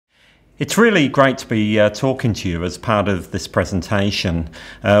It's really great to be talking to you as part of this presentation.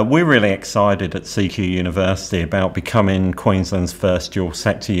 We're really excited at CQUniversity about becoming Queensland's first dual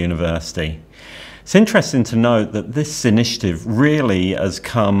sector university. It's interesting to note that this initiative really has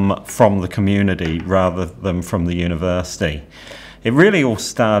come from the community rather than from the university. It really all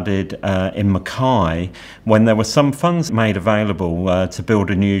started in Mackay when there were some funds made available to build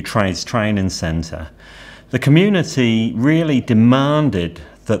a new trades training centre. The community really demanded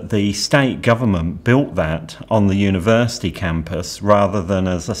that the state government built that on the university campus rather than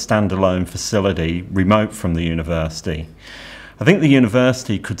as a standalone facility remote from the university. I think the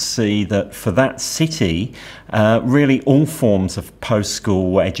university could see that for that city, really all forms of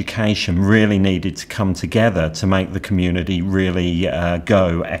post-school education really needed to come together to make the community really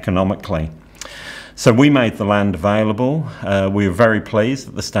go economically. So we made the land available. We were very pleased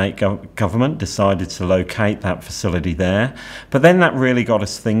that the state government decided to locate that facility there. But then that really got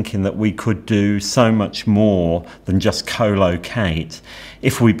us thinking that we could do so much more than just co-locate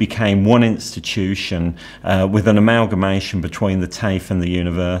if we became one institution with an amalgamation between the TAFE and the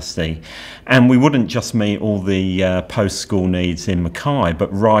university. And we wouldn't just meet all the post-school needs in Mackay,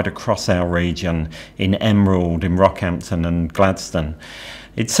 but right across our region in Emerald, in Rockhampton and Gladstone.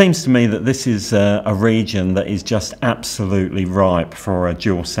 It seems to me that this is a region that is just absolutely ripe for a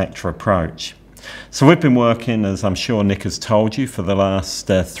dual sector approach. So we've been working, as I'm sure Nick has told you, for the last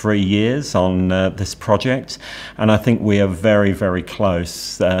 3 years on this project, and I think we are very, very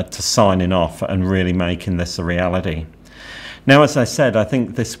close to signing off and really making this a reality. Now, as I said, I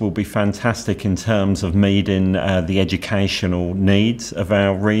think this will be fantastic in terms of meeting the educational needs of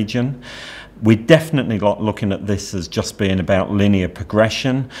our region. We're definitely not looking at this as just being about linear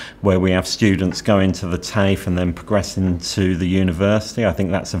progression, where we have students going to the TAFE and then progressing to the university. I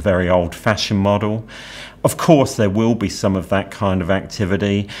think that's a very old-fashioned model. Of course, there will be some of that kind of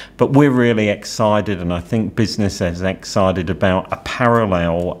activity, but we're really excited, and I think business is excited about a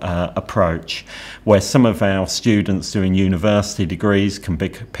parallel approach, where some of our students doing university degrees can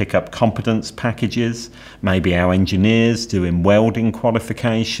pick up competence packages, maybe our engineers doing welding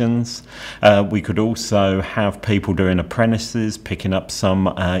qualifications. We could also have people doing apprentices, picking up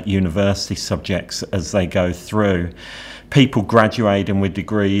some university subjects as they go through. People graduating with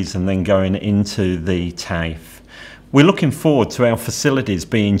degrees and then going into the TAFE. We're looking forward to our facilities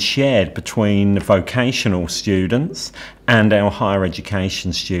being shared between vocational students and our higher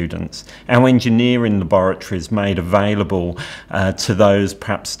education students. Our engineering laboratories made available to those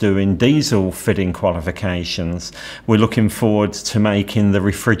perhaps doing diesel fitting qualifications. We're looking forward to making the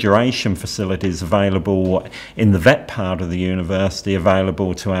refrigeration facilities available in the vet part of the university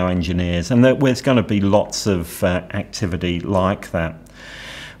available to our engineers, and that there's going to be lots of activity like that.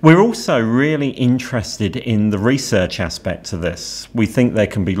 We're also really interested in the research aspect of this. We think there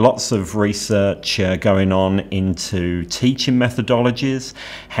can be lots of research going on into teaching methodologies,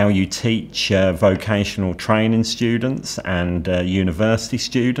 how you teach vocational training students and university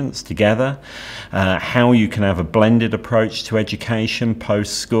students together, how you can have a blended approach to education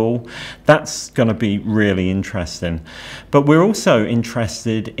post-school. That's going to be really interesting. But we're also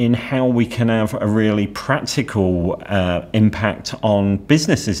interested in how we can have a really practical impact on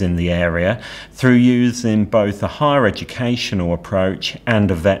businesses in the area through using both a higher educational approach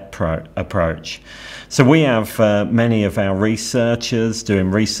and a vet approach. So we have many of our researchers doing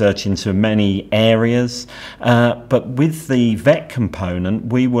research into many areas, but with the vet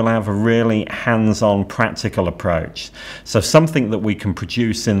component we will have a really hands-on practical approach. So something that we can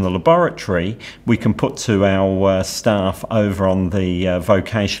produce in the laboratory we can put to our staff over on the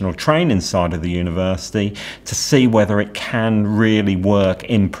vocational training side of the university to see whether it can really work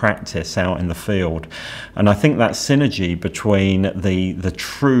in practice out in the field. And I think that synergy between the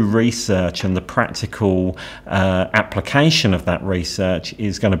true research and the practical application of that research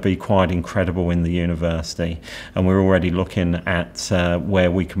is going to be quite incredible in the university, and we're already looking at where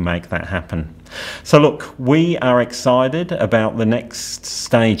we can make that happen. So look, we are excited about the next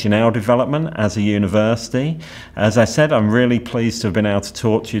stage in our development as a university. As I said, I'm really pleased to have been able to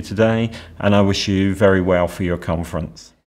talk to you today, and I wish you very well for your conference.